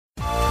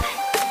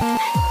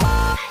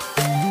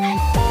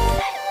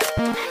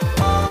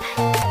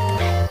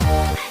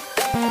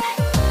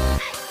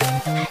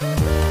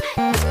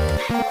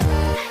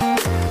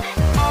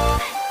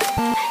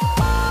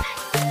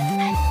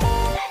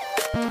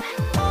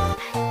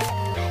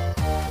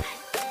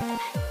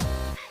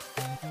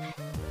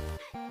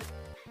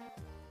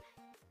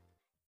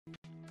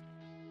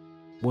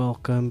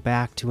Welcome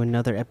back to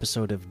another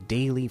episode of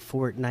Daily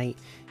Fortnite,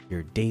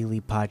 your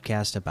daily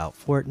podcast about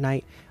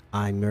Fortnite.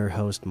 I'm your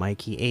host,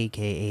 Mikey,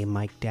 aka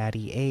Mike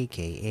Daddy,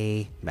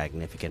 aka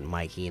Magnificent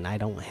Mikey, and I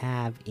don't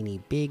have any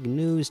big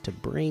news to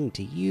bring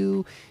to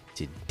you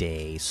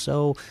today.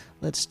 So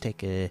let's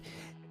take a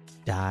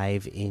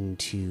dive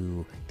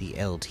into the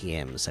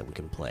LTMs that we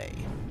can play.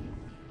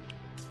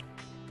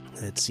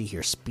 Let's see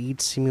here: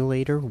 Speed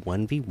Simulator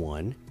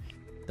 1v1.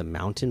 The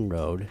Mountain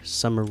Road,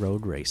 Summer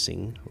Road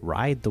Racing,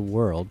 Ride the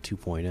World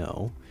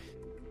 2.0,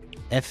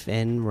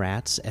 FN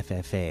Rats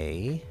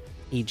FFA,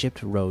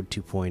 Egypt Road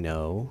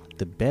 2.0,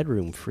 The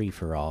Bedroom Free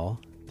for All,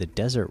 The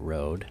Desert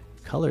Road,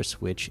 Color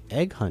Switch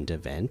Egg Hunt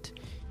Event,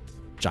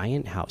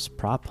 Giant House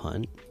Prop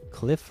Hunt,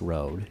 Cliff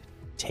Road,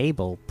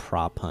 Table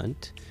Prop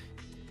Hunt,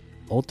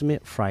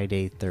 Ultimate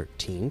Friday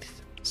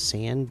 13th,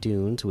 Sand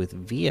Dunes with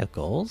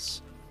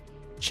Vehicles,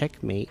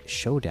 Checkmate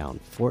Showdown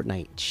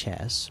Fortnite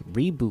Chess,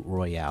 Reboot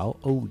Royale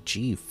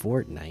OG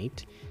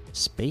Fortnite,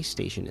 Space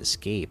Station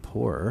Escape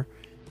Horror,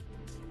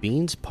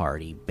 Beans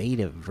Party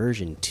Beta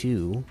Version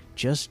 2,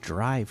 Just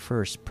Drive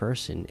First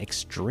Person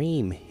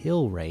Extreme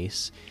Hill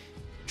Race,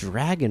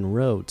 Dragon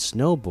Road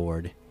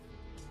Snowboard,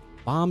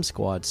 Bomb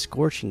Squad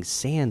Scorching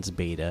Sands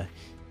Beta,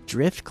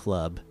 Drift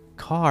Club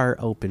Car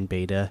Open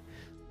Beta,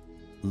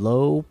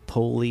 Low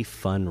Poly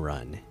Fun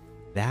Run.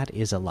 That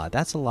is a lot.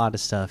 That's a lot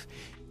of stuff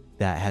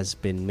that has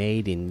been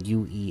made in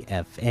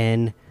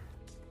UEFN.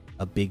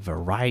 A big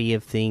variety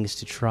of things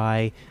to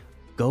try.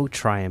 Go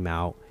try them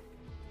out.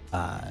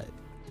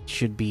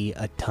 Should be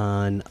a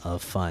ton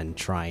of fun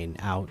trying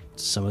out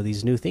some of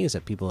these new things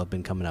that people have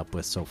been coming up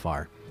with so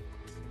far.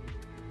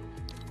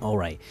 All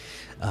right,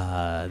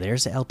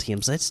 there's the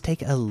LTMs. Let's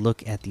take a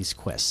look at these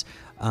quests.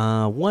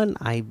 One,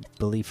 I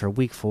believe for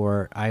week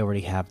 4, I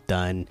already have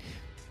done,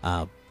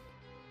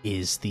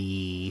 is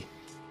the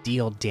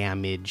deal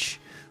damage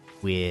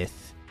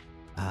with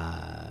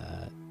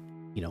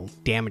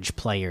damage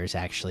players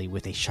actually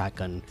with a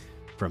shotgun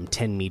from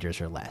 10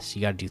 meters or less.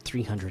 You got to do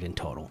 300 in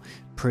total.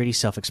 Pretty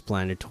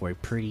self-explanatory,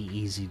 pretty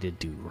easy to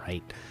do,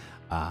 right?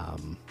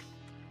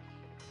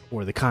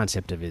 Or the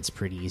concept of it's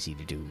pretty easy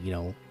to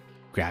do.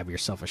 Grab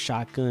yourself a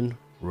shotgun,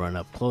 run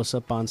up close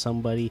up on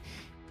somebody,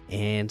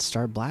 and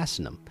start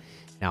blasting them.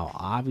 Now,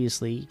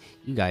 obviously,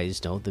 you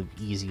guys know the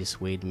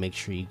easiest way to make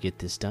sure you get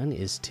this done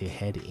is to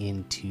head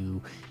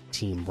into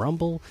Team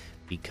Rumble,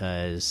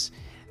 because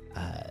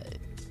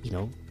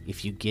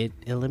if you get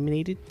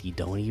eliminated, you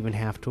don't even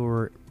have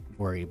to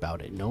worry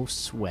about it. No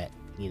sweat.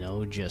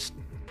 Just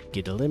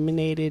get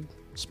eliminated,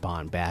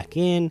 spawn back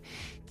in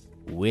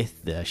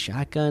with the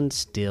shotgun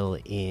still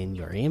in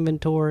your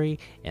inventory,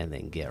 and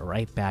then get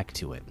right back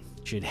to it.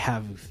 Should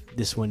have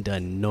this one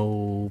done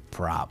no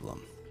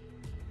problem.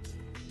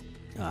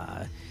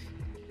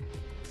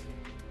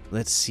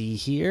 Let's see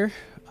here.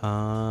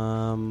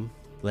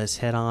 Let's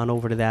head on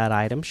over to that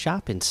item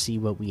shop and see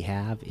what we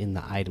have in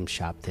the item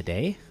shop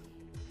today.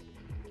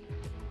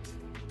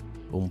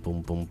 Boom,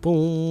 boom, boom,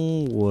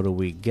 boom. What do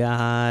we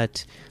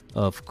got?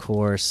 Of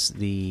course,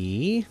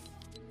 the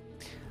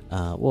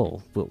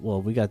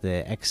we got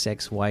the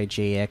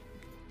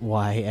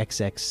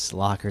XXYJYXX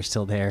locker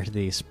still there.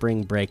 The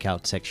spring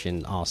breakout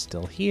section all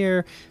still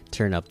here.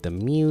 Turn up the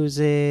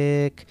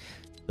music.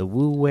 The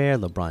Woo Wear,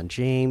 LeBron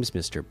James,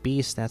 Mr.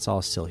 Beast, that's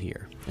all still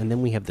here. And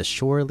then we have the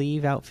Shore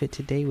Leave outfit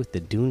today with the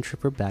Dune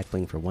Tripper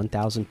backbling for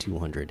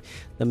 1,200,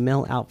 the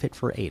Mel outfit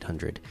for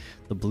 800,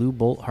 the Blue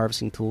Bolt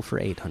harvesting tool for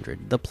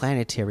 800, the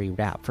Planetary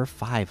Wrap for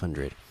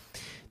 500,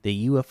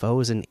 the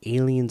UFOs and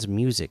Aliens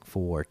music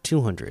for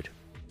 200,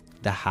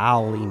 the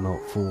Howl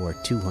emote for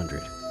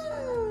 200.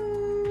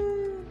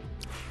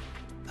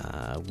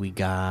 We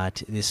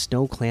got this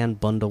Snow Clan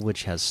bundle,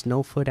 which has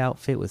Snowfoot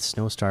outfit with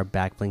Snowstar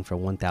backbling for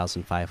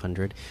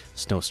 1,500,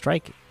 Snow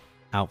Strike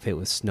outfit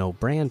with Snow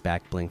Brand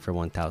backbling for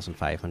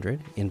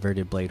 1,500,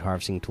 Inverted Blade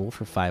harvesting tool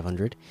for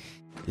 500,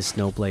 the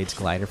Snowblades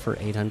glider for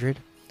 800,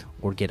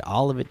 or get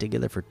all of it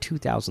together for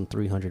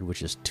 2,300,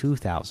 which is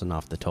 2,000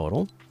 off the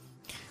total.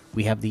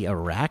 We have the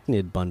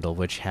Arachnid bundle,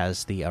 which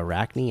has the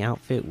Arachne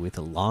outfit with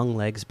Long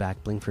Legs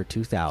backbling for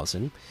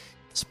 2,000,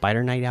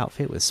 Spider Knight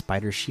outfit with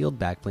Spider Shield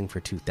backbling for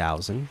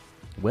 2,000,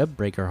 Web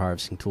Breaker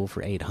harvesting tool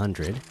for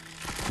 800,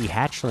 the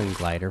Hatchling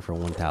glider for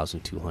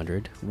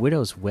 1,200,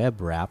 Widow's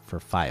Web wrap for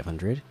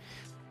 500,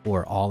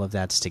 or all of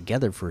that's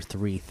together for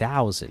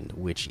 3,000,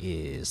 which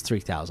is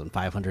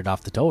 3,500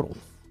 off the total.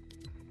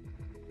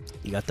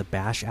 You got the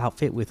Bash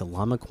outfit with a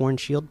Llama Corn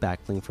shield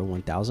backbling for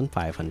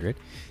 1,500,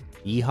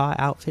 Yeehaw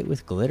outfit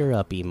with Glitter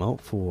Up emote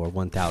for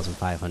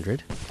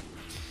 1,500,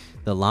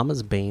 the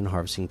Llama's Bane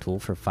harvesting tool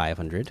for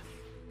 500,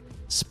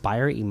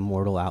 Spire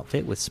Immortal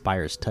outfit with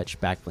Spire's Touch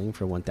backbling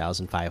for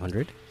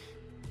 1,500,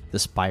 the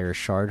Spire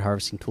Shard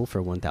harvesting tool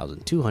for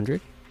 1,200.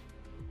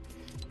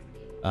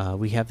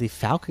 We have the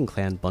Falcon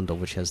Clan bundle,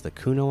 which has the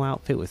Kuno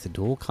outfit with the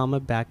Dual Comma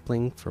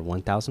backbling for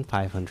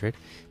 1,500,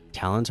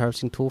 Talon's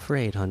harvesting tool for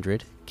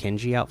 800,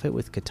 Kenji outfit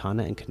with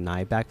Katana and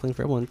Kunai backbling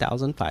for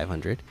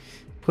 1,500,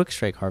 Quick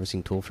Strike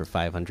harvesting tool for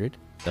 500,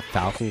 the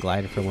Falcon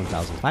glider for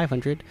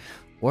 1,500,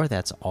 or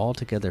that's all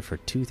together for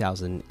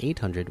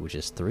 2,800, which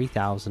is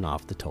 3,000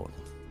 off the total.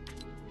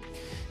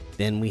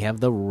 Then we have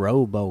the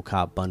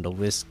RoboCop bundle.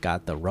 This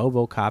got the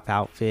RoboCop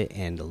outfit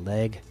and the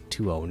Leg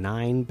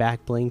 209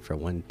 back bling for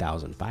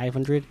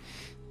 1,500,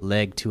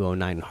 Leg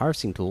 209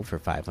 harvesting tool for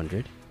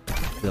 500,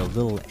 the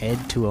little Ed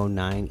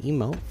 209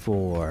 emote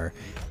for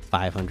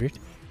 500,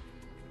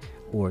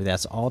 or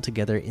that's all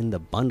together in the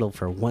bundle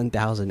for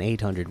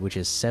 1,800, which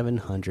is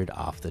 700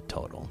 off the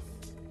total.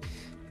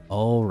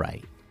 All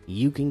right.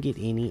 You can get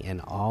any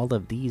and all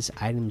of these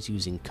items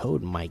using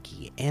code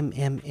Mikey,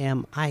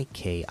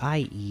 MMMIKIE,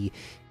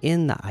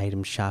 in the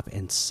item shop,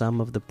 and some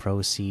of the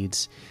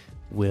proceeds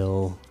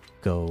will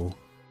go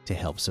to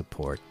help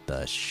support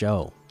the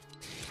show.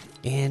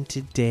 And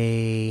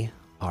today,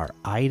 our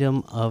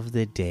item of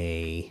the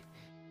day,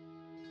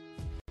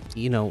 I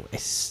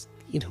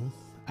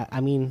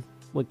mean,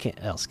 what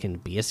else can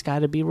it be? It's got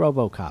to be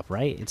RoboCop,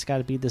 right? It's got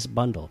to be this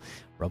bundle.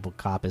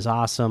 RoboCop is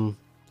awesome.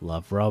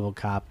 Love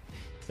RoboCop.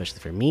 Especially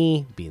for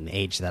me, being the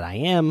age that I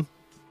am,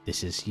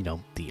 this is,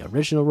 the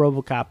original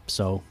RoboCop,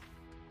 so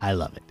I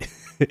love it.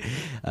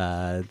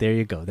 There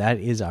you go. That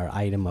is our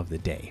item of the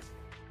day.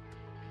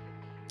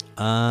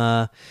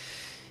 And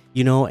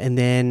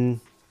then,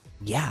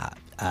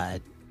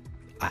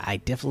 I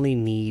definitely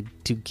need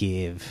to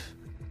give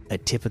a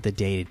tip of the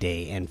day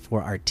today. And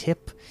for our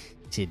tip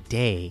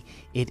today,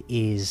 it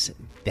is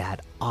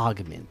that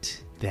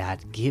augment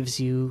that gives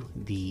you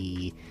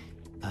the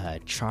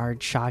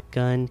charged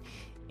shotgun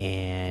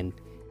and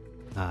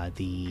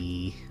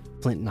the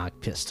flintlock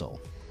pistol.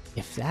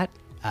 If that,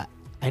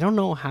 I don't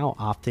know how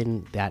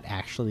often that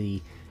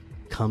actually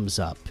comes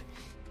up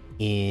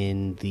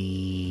in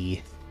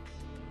the,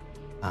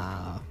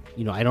 I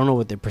don't know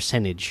what the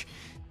percentage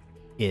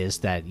is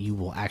that you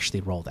will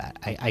actually roll that.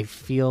 I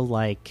feel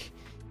like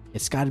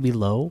it's got to be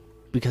low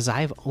because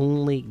I've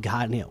only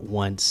gotten it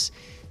once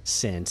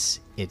since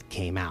it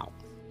came out.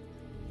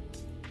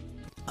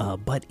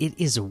 But it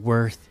is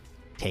worth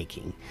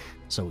taking.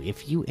 So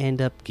if you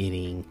end up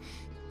getting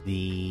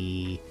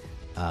the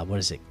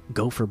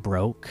go for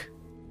broke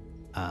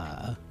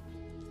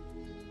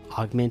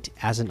augment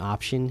as an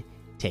option,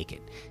 take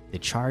it. The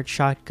charged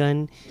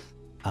shotgun,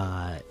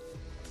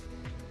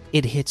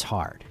 it hits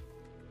hard,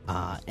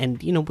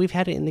 and we've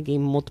had it in the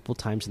game multiple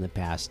times in the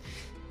past.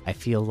 I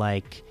feel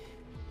like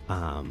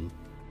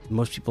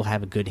most people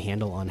have a good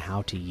handle on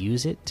how to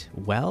use it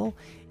well,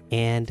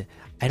 and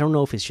I don't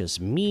know if it's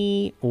just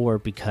me or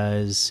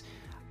because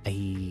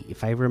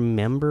if I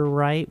remember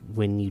right,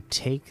 when you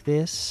take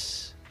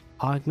this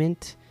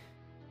augment,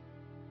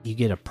 you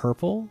get a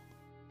purple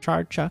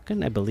charged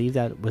shotgun. I believe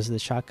that was the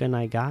shotgun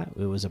I got.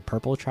 It was a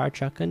purple charged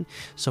shotgun.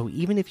 So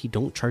even if you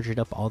don't charge it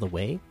up all the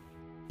way,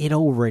 it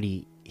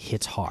already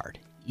hits hard,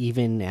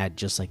 even at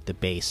just like the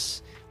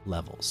base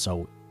level.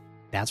 So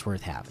that's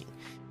worth having.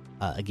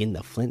 Again,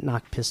 the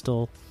flintlock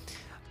pistol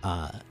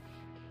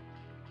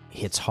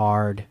hits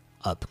hard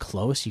up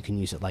close. You can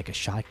use it like a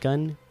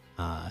shotgun.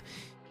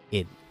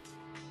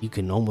 You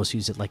can almost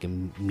use it like a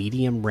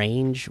medium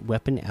range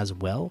weapon as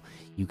well.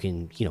 You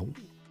can,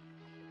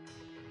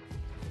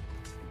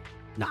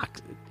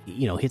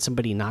 hit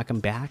somebody, knock them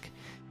back.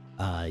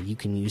 You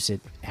can use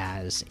it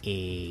as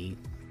a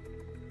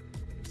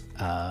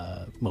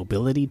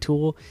mobility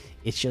tool.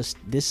 It's just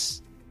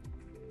this,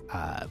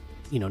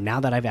 now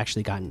that I've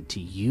actually gotten to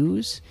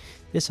use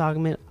this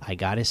augment, I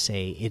gotta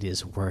say it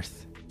is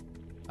worth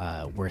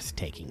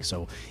taking.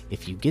 So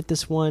if you get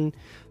this one,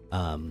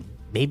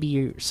 maybe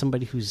you're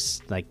somebody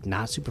who's like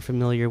not super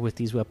familiar with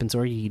these weapons,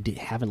 or you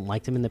haven't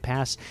liked them in the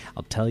past.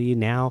 I'll tell you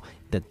now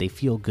that they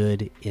feel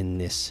good in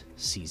this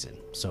season.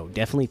 So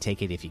definitely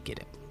take it if you get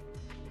it.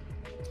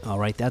 All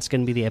right, that's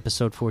going to be the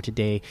episode for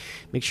today.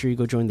 Make sure you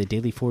go join the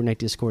daily Fortnite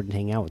Discord and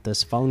hang out with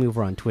us. Follow me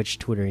over on Twitch,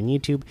 Twitter, and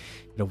YouTube.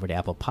 Head over to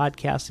Apple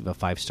Podcasts, leave a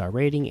 5-star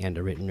rating and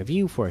a written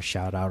review for a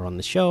shout out on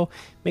the show.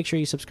 Make sure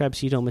you subscribe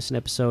so you don't miss an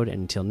episode.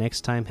 And until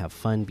next time, have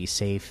fun, be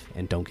safe,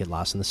 and don't get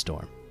lost in the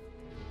storm.